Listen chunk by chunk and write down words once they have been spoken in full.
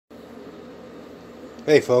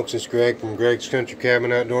Hey folks, it's Greg from Greg's Country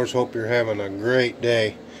Cabin Outdoors. Hope you're having a great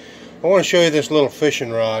day. I want to show you this little fishing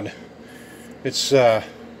rod. It's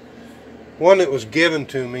one that was given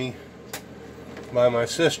to me by my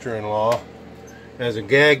sister-in-law as a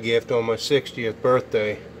gag gift on my 60th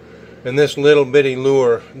birthday. And this little bitty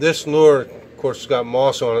lure, of course has got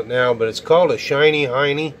moss on it now, but it's called a shiny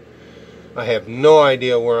hiney. I have no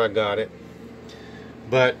idea where I got it,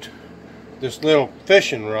 but this little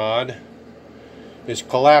fishing rod is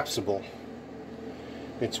collapsible.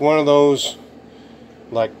 It's one of those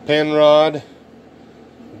like pen rod.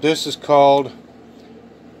 This is called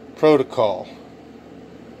Protocol.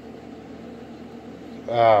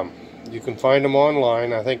 You can find them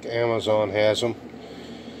online. I think Amazon has them.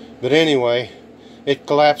 But anyway, it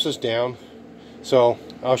collapses down. So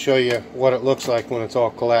I'll show you what it looks like when it's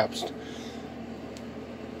all collapsed.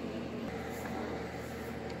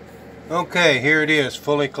 Okay, here it is,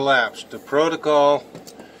 fully collapsed. The Protocol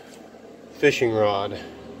fishing rod.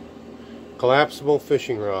 Collapsible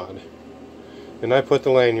fishing rod. And I put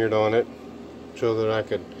the lanyard on it so that I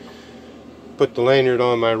could put the lanyard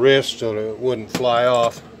on my wrist so that it wouldn't fly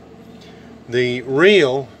off. The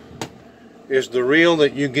reel is the reel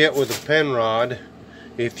that you get with a pen rod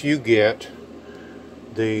if you get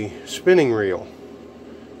the spinning reel.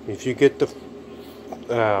 If you get the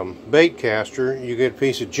bait caster, you get a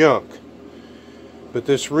piece of junk. But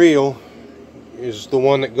this reel is the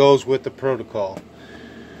one that goes with the Protocol.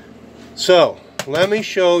 So let me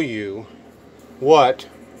show you what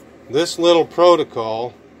this little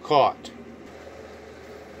Protocol caught.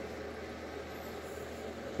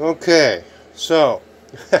 Okay, so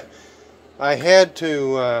I had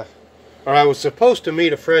to or I was supposed to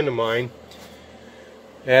meet a friend of mine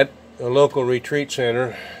at a local retreat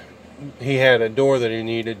center. He had a door that he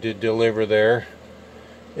needed to deliver there,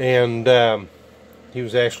 and he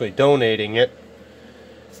was actually donating it.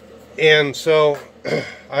 And so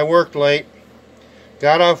I worked late,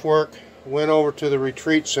 got off work, went over to the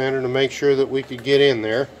retreat center to make sure that we could get in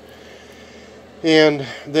there, and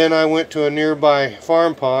then I went to a nearby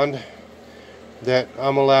farm pond that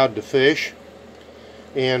I'm allowed to fish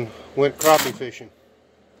and went crappie fishing.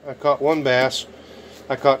 I caught one bass.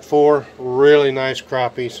 I caught 4 really nice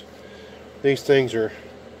crappies. These things are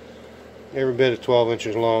every bit of 12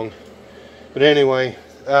 inches long. But anyway,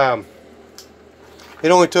 it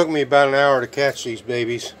only took me about an hour to catch these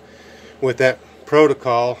babies with that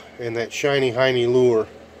Protocol and that shiny hiney lure.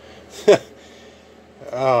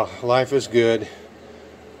 Oh, life is good.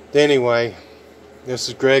 Anyway, this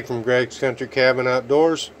is Greg from Greg's Country Cabin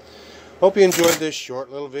Outdoors. Hope you enjoyed this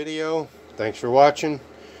short little video. Thanks for watching.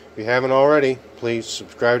 If you haven't already, please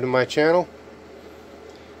subscribe to my channel.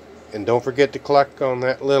 And don't forget to click on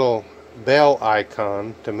that little bell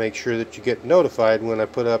icon to make sure that you get notified when I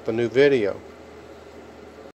put up a new video.